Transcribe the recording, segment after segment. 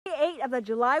of the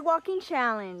July Walking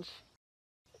Challenge.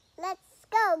 Let's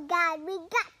go, God, we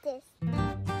got this.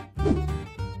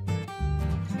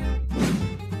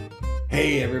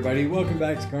 Hey everybody, welcome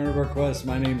back to Carnivore Quest.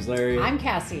 My name's Larry. I'm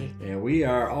Cassie. And we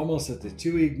are almost at the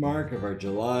 2-week mark of our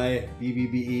July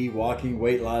BBBE Walking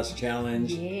Weight Loss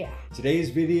Challenge. Yeah. Today's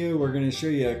video, we're going to show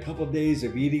you a couple days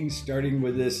of eating, starting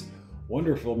with this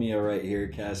wonderful meal right here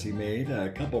Cassie made. A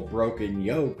couple broken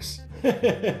yolks.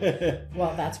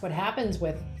 Well, that's what happens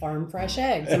with farm fresh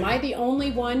eggs. Am I the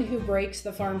only one who breaks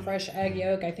the farm fresh egg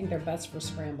yolk? I think they're best for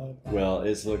scrambled. Well,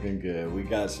 it's looking good. We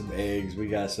got some eggs, we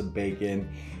got some bacon,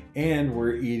 and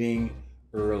we're eating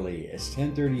early. It's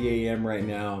 10:30 a.m. right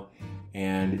now,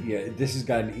 and yeah, this has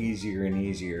gotten easier and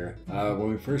easier. When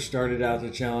we first started out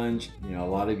the challenge, a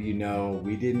lot of you know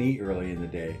we didn't eat early in the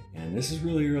day, and this is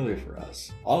really early for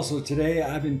us. Also today,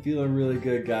 I've been feeling really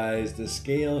good, guys. The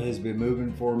scale has been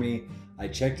moving for me. I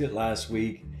checked it last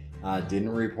week, didn't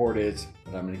report it,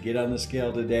 but I'm gonna get on the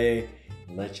scale today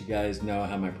and let you guys know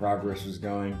how my progress was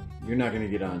going. You're not gonna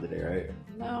get on today, right?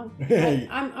 No,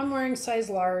 I'm wearing size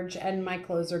large and my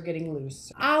clothes are getting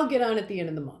loose. I'll get on at the end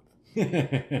of the month.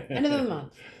 End of the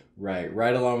month.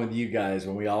 Right along with you guys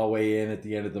when we all weigh in at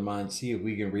the end of the month, see if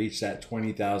we can reach that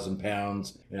 20,000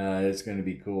 pounds. It's going to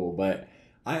be cool. But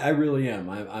I really am.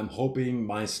 I'm hoping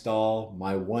my stall,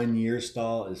 my 1-year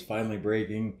stall is finally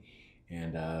breaking.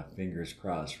 And fingers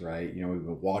crossed, right? We've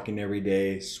been walking every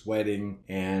day, sweating,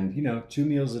 and 2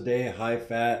 meals a day, high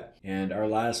fat. And our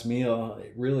last meal,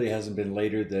 it really hasn't been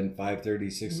later than 5:30,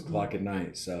 6 o'clock at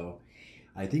night. So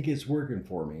I think it's working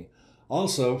for me.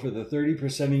 Also, for the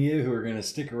 30% of you who are going to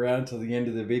stick around till the end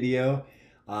of the video,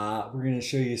 we're going to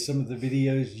show you some of the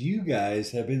videos you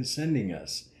guys have been sending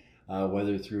us,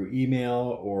 whether through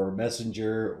email or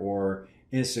Messenger or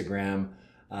Instagram.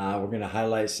 We're going to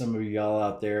highlight some of y'all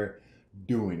out there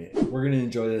doing it. We're going to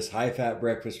enjoy this high-fat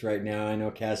breakfast right now. I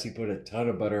know Cassie put a ton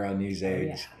of butter on these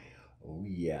eggs. Oh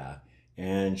yeah.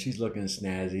 And she's looking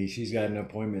snazzy. She's got an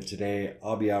appointment today.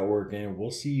 I'll be out working.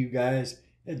 We'll see you guys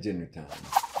at dinner time.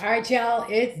 All right, y'all,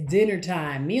 it's dinner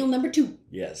time. Meal number 2.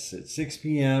 Yes, it's 6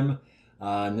 p.m.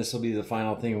 And this will be the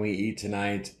final thing we eat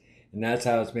tonight. And that's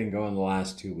how it's been going the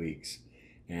last 2 weeks.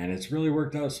 And it's really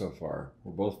worked out so far.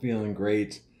 We're both feeling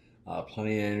great.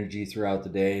 Plenty of energy throughout the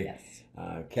day. Yes.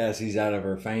 Cassie's out of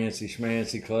her fancy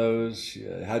schmancy clothes.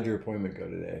 How'd your appointment go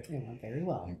today? It went very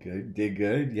well. Good, did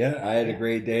good. Yeah, I had a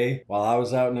great day while I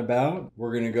was out and about.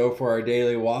 We're going to go for our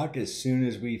daily walk as soon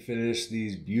as we finish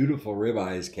these beautiful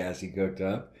ribeyes Cassie cooked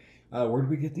up. Where did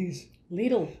we get these?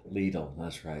 Lidl,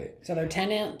 that's right. So they're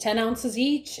 10 ounces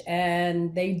each,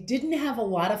 and they didn't have a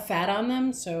lot of fat on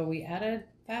them, so we added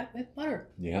fat with butter.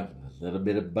 Yeah, a little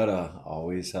bit of butter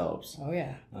always helps. Oh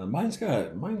yeah. Mine's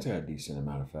got a decent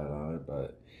amount of fat on it,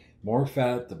 but more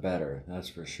fat the better, that's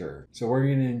for sure. So we're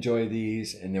gonna enjoy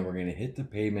these, and then we're gonna hit the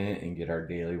pavement and get our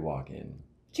daily walk in.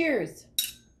 Cheers.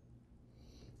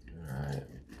 All right.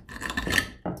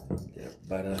 Get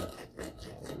butter.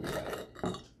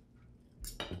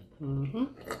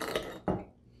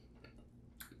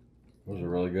 Those are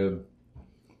really good.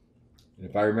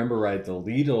 If I remember right, the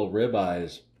Lidl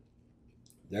ribeyes,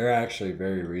 they're actually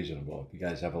very reasonable if you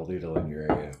guys have a Lidl in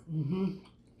your area.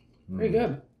 Pretty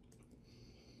good.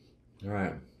 All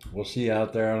right. We'll see you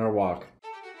out there on our walk.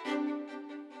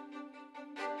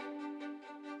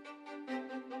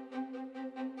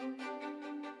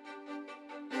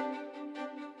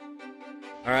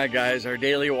 All right, guys, our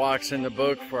daily walk's in the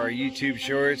book for our YouTube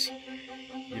shorts.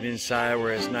 Get inside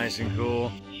where it's nice and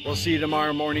cool. We'll see you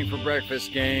tomorrow morning for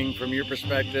breakfast, gang. From your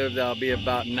perspective, that'll be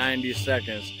about 90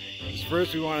 seconds.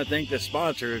 First, we want to thank the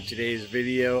sponsor of today's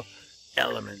video,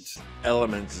 Elements.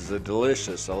 Elements is a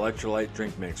delicious electrolyte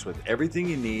drink mix with everything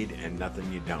you need and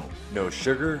nothing you don't. No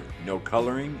sugar, no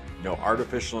coloring, no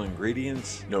artificial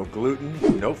ingredients, no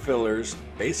gluten, no fillers,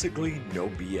 basically no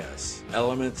BS.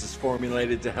 Elements is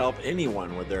formulated to help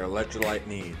anyone with their electrolyte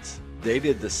needs. They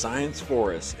did the science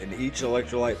for us, and each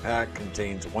electrolyte pack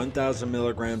contains 1,000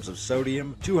 milligrams of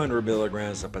sodium, 200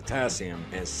 milligrams of potassium,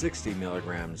 and 60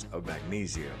 milligrams of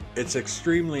magnesium. It's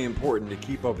extremely important to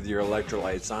keep up with your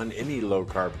electrolytes on any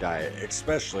low-carb diet,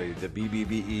 especially the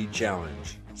BBBE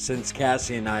challenge. Since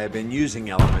Cassie and I have been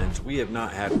using Elements, we have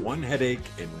not had one headache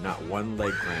and not one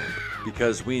leg cramp.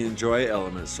 Because we enjoy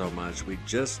Elements so much, we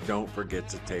just don't forget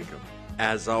to take them.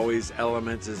 As always,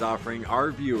 Elements is offering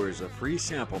our viewers a free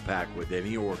sample pack with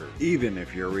any order, even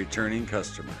if you're a returning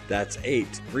customer. That's 8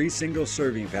 free single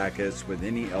serving packets with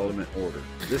any Element order.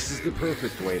 This is the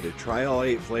perfect way to try all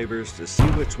 8 flavors to see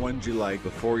which ones you like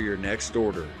before your next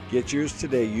order. Get yours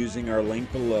today using our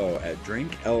link below at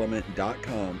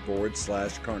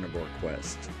drinkelement.com/Carnivore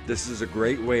Quest. This is a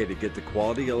great way to get the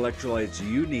quality electrolytes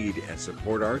you need and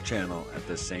support our channel at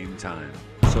the same time.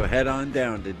 So head on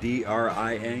down to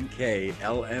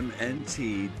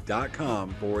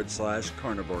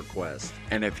drinklmnt.com/Carnivore Quest.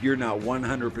 And if you're not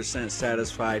 100%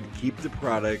 satisfied, keep the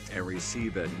product and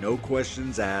receive a no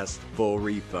questions asked full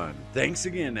refund. Thanks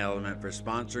again, Element, for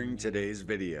sponsoring today's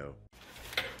video.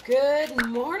 Good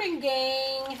morning,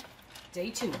 gang.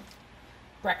 Day 2.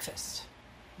 Breakfast.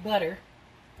 Butter.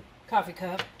 Coffee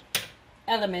cup.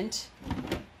 Element.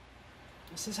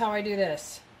 This is how I do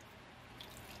this.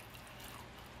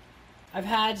 I've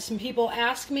had some people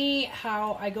ask me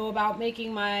how I go about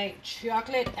making my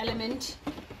chocolate Element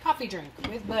coffee drink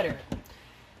with butter.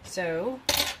 So,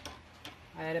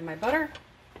 I added my butter.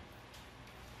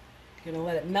 Gonna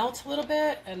let it melt a little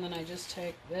bit, and then I just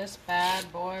take this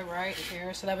bad boy right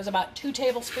here. So that was about 2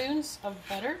 tablespoons of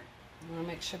butter. I'm gonna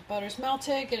make sure butter's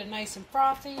melted, get it nice and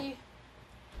frothy.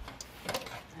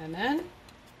 And then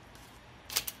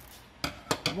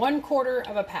 1/4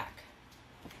 of a pack.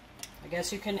 I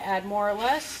guess you can add more or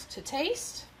less to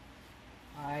taste.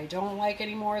 I don't like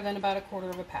any more than about 1/4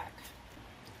 of a pack.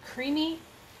 Creamy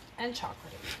and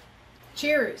chocolatey.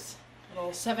 Cheers. A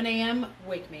little 7 a.m.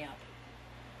 wake me up.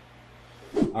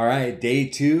 All right, day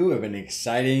 2 of an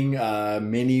exciting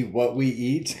mini What We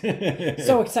Eat.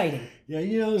 So exciting. Yeah,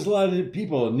 you know, there's a lot of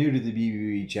people new to the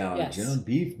BBBE challenge. Yes. You know,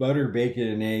 beef, butter, bacon,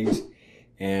 and eggs.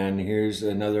 And here's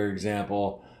another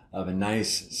example of a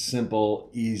nice, simple,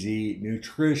 easy,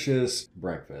 nutritious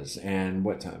breakfast. And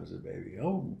what time is it, baby?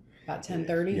 Oh, About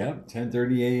 10:30. Yep,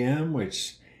 10:30 a.m.,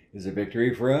 which is a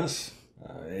victory for us.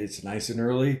 It's nice and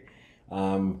early.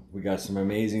 We got some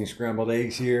amazing scrambled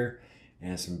eggs here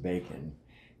and some bacon.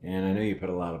 And I know you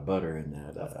put a lot of butter in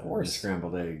that. Of course.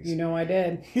 Scrambled eggs. You know I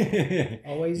did.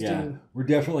 Always do. We're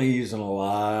definitely using a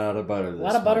lot of butter this A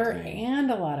lot of butter month,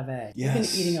 and a lot of eggs. Yes.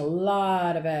 We've been eating a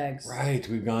lot of eggs. Right.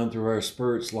 We've gone through our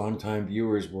spurts, longtime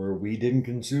viewers, where we didn't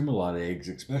consume a lot of eggs,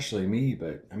 especially me,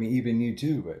 but I mean, even you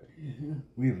too, but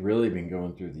we've really been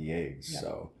going through the eggs. Yep.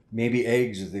 So maybe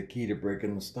eggs is the key to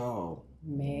breaking the stall.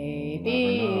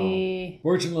 Maybe.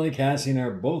 Fortunately, Cassie and I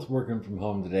are both working from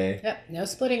home today. Yep, no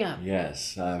splitting up.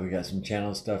 Yes, we got some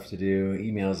channel stuff to do,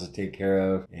 emails to take care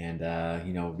of, and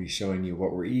you know, we'll be showing you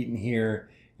what we're eating here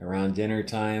around dinner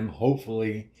time.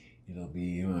 Hopefully, it'll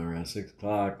be around 6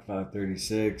 o'clock,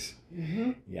 5:36.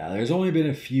 Yeah, there's only been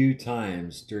a few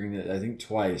times during the, I think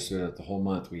twice throughout the whole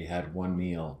month, we had one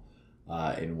meal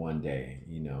in one day,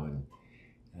 you know, and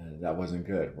that wasn't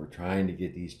good. We're trying to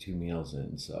get these 2 meals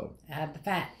in, so. Add the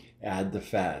fat. Add the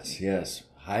fats, yes.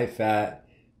 High fat,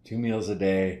 2 meals a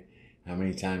day. How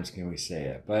many times can we say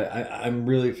it? But I'm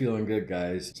really feeling good,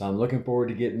 guys. So I'm looking forward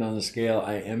to getting on the scale.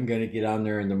 I am going to get on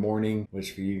there in the morning,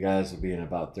 which for you guys will be in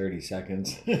about 30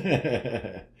 seconds.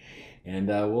 And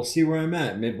we'll see where I'm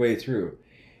at midway through.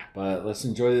 But let's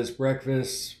enjoy this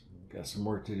breakfast. Got some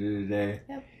work to do today.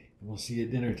 Yep. And we'll see you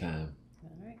at dinner time.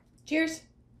 All right. Cheers.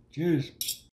 Cheers.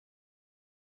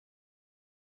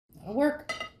 That'll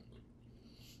work.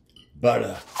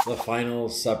 Butter, the final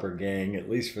supper, gang, at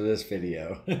least for this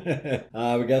video.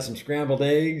 We got some scrambled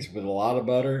eggs with a lot of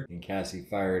butter, and Cassie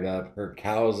fired up her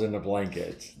cows in a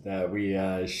blanket that we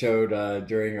showed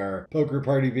during our poker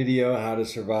party video, how to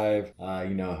survive,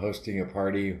 you know, hosting a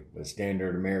party with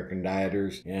standard American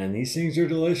dieters. And these things are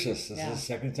delicious. This is the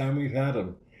second time we've had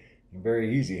them.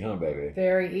 Very easy, huh, baby?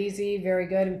 Very easy, very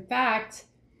good. In fact,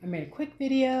 I made a quick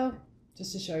video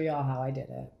just to show you all how I did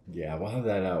it. Yeah, we'll have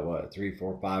that out, what, 3,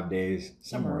 4, 5 days?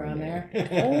 Somewhere around there.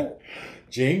 Oh.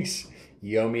 Jinx,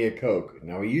 you owe me a Coke.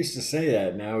 Now, we used to say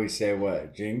that. Now we say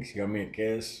what? Jinx, you owe me a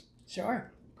kiss? Sure.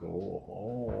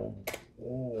 Cool.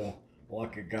 Oh,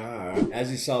 like a guy. As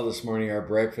you saw this morning, our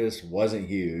breakfast wasn't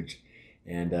huge.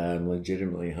 And I'm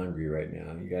legitimately hungry right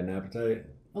now. You got an appetite?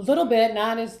 A little bit,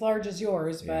 not as large as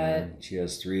yours, but... Yeah, she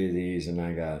has 3 of these, and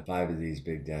I got 5 of these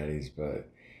Big Daddies, but...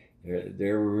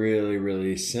 They're really,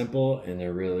 really simple, and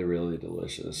they're really, really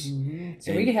delicious.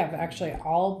 So we have actually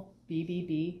all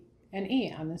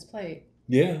BBB&E on this plate.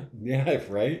 Yeah,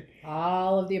 right?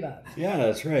 All of the above. Yeah,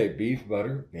 that's right. Beef,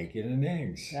 butter, bacon, and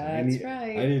eggs. That's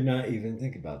right. I did not even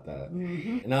think about that.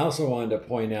 And I also wanted to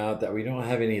point out that we don't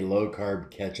have any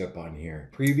low-carb ketchup on here.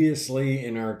 Previously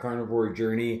in our carnivore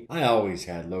journey, I always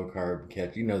had low-carb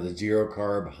ketchup. You know, the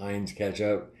zero-carb Heinz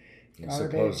ketchup. Garbage.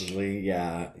 Supposedly,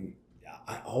 yeah.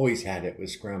 I always had it with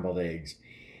scrambled eggs.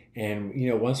 And, you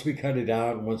know, once we cut it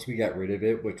out and once we got rid of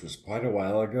it, which was quite a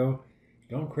while ago,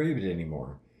 don't crave it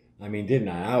anymore. I mean, didn't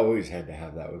I? I always had to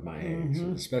have that with my eggs,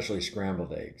 especially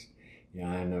scrambled eggs. You know,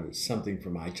 I know it's something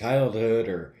from my childhood,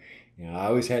 or, you know, I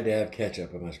always had to have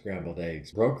ketchup in my scrambled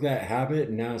eggs. Broke that habit,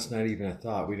 and now it's not even a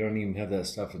thought. We don't even have that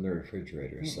stuff in the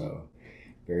refrigerator, so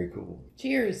very cool.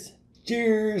 Cheers.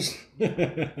 Cheers.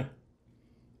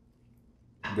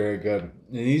 Very good.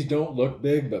 And these don't look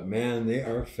big, but man, they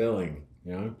are filling.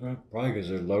 You know, probably because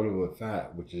they're loaded with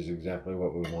fat, which is exactly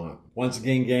what we want. Once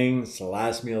again, gang, it's the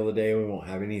last meal of the day. We won't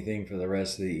have anything for the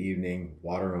rest of the evening.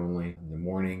 Water only. In the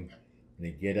morning, when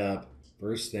I get up,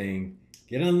 first thing,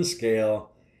 get on the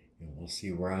scale, and we'll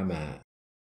see where I'm at.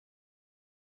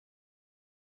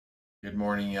 Good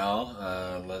morning,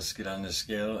 y'all. Let's get on the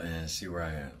scale and see where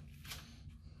I am.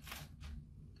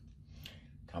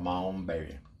 Come on,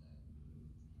 baby.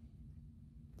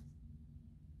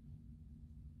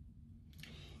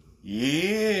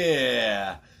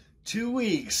 Yeah, 2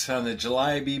 weeks on the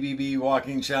July BBBE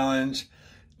walking challenge,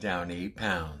 down 8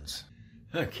 pounds.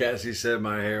 Cassie said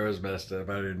my hair was messed up.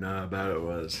 I didn't know how bad it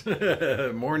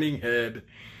was. Morning head.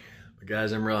 But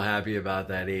guys, I'm real happy about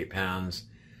that 8 pounds.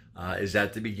 Is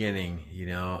at the beginning, you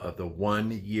know, of the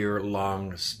 1 year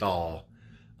long stall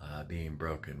being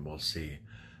broken. We'll see.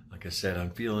 Like I said,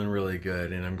 I'm feeling really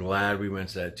good, and I'm glad we went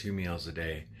to that 2 meals a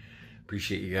day.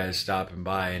 Appreciate you guys stopping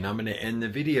by, and I'm going to end the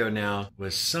video now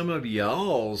with some of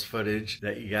y'all's footage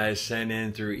that you guys sent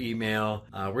in through email.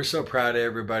 We're so proud of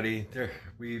everybody.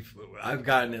 I've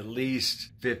gotten at least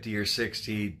 50 or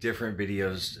 60 different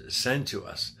videos sent to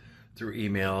us through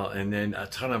email, and then a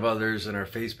ton of others in our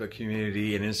Facebook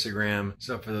community and Instagram.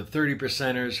 So for the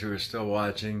 30%ers who are still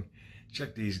watching,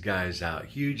 check these guys out.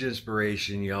 Huge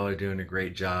inspiration. Y'all are doing a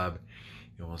great job,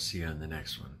 and we'll see you on the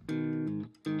next one.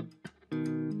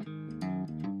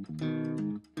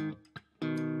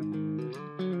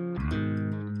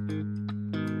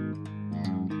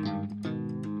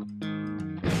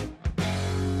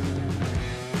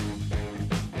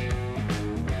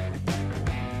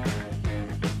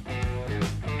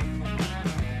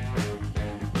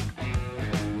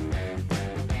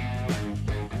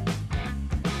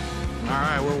 All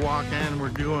right, we're walking. We're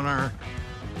doing our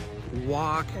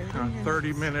walk, our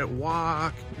 30-minute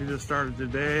walk. We just started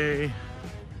today.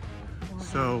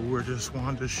 So we're just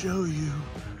wanting to show you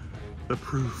the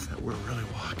proof that we're really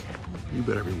walking. You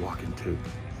better be walking too.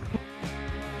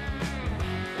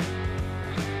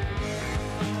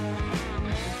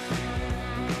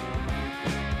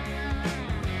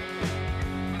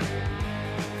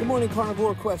 Good morning,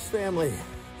 Carnivore Quest family.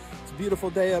 It's a beautiful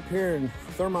day up here in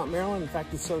Thurmont, Maryland. In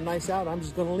fact, it's so nice out, I'm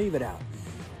just gonna leave it out.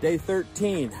 Day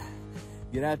 13,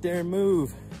 get out there and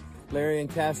move. Larry and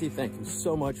Cassie, thank you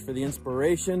so much for the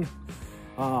inspiration.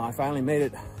 I finally made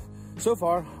it so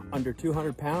far under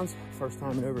 200 pounds, first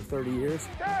time in over 30 years.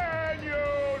 Can you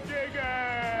dig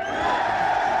it?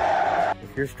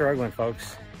 If you're struggling,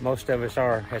 folks, most of us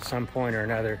are at some point or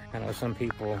another. I know some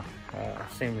people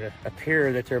seem to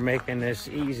appear that they're making this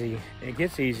easy. It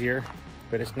gets easier,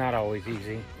 but it's not always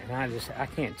easy. And I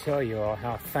can't tell you all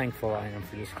how thankful I am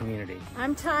for this community.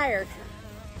 I'm tired.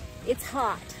 It's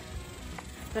hot.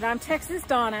 But I'm Texas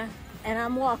Donna, and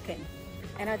I'm walking.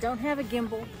 And I don't have a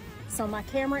gimbal, so my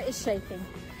camera is shaking.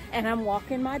 And I'm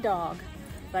walking my dog.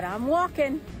 But I'm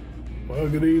walking. Well,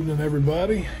 good evening,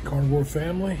 everybody, Carnivore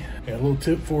family. And a little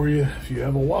tip for you, if you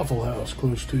have a Waffle House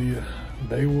close to you,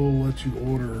 they will let you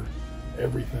order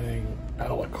everything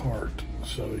a la carte.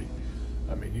 So,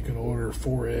 I mean, you can order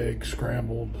 4 eggs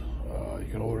scrambled, you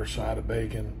can order a side of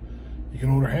bacon, you can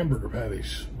order hamburger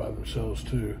patties by themselves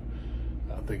too.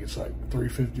 I think it's like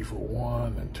 $3.50 for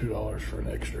one and $2 for an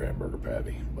extra hamburger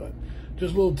patty. But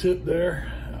just a little tip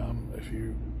there, if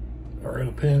you are in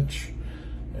a pinch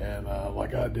and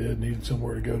like I did, needed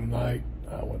somewhere to go tonight,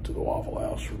 I went to the Waffle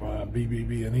House for my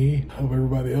BBBE. Hope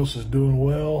everybody else is doing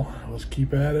well. Let's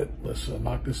keep at it. Let's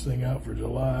knock this thing out for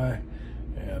July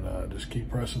and just keep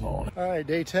pressing on. All right,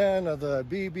 day 10 of the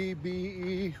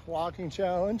BBBE walking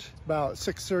challenge. About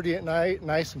 6:30 at night,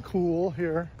 nice and cool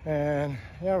here. And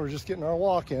yeah, we're just getting our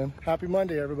walk in. Happy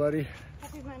Monday, everybody.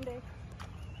 Happy Monday.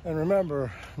 And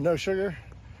remember, no sugar,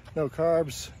 no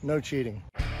carbs, no cheating.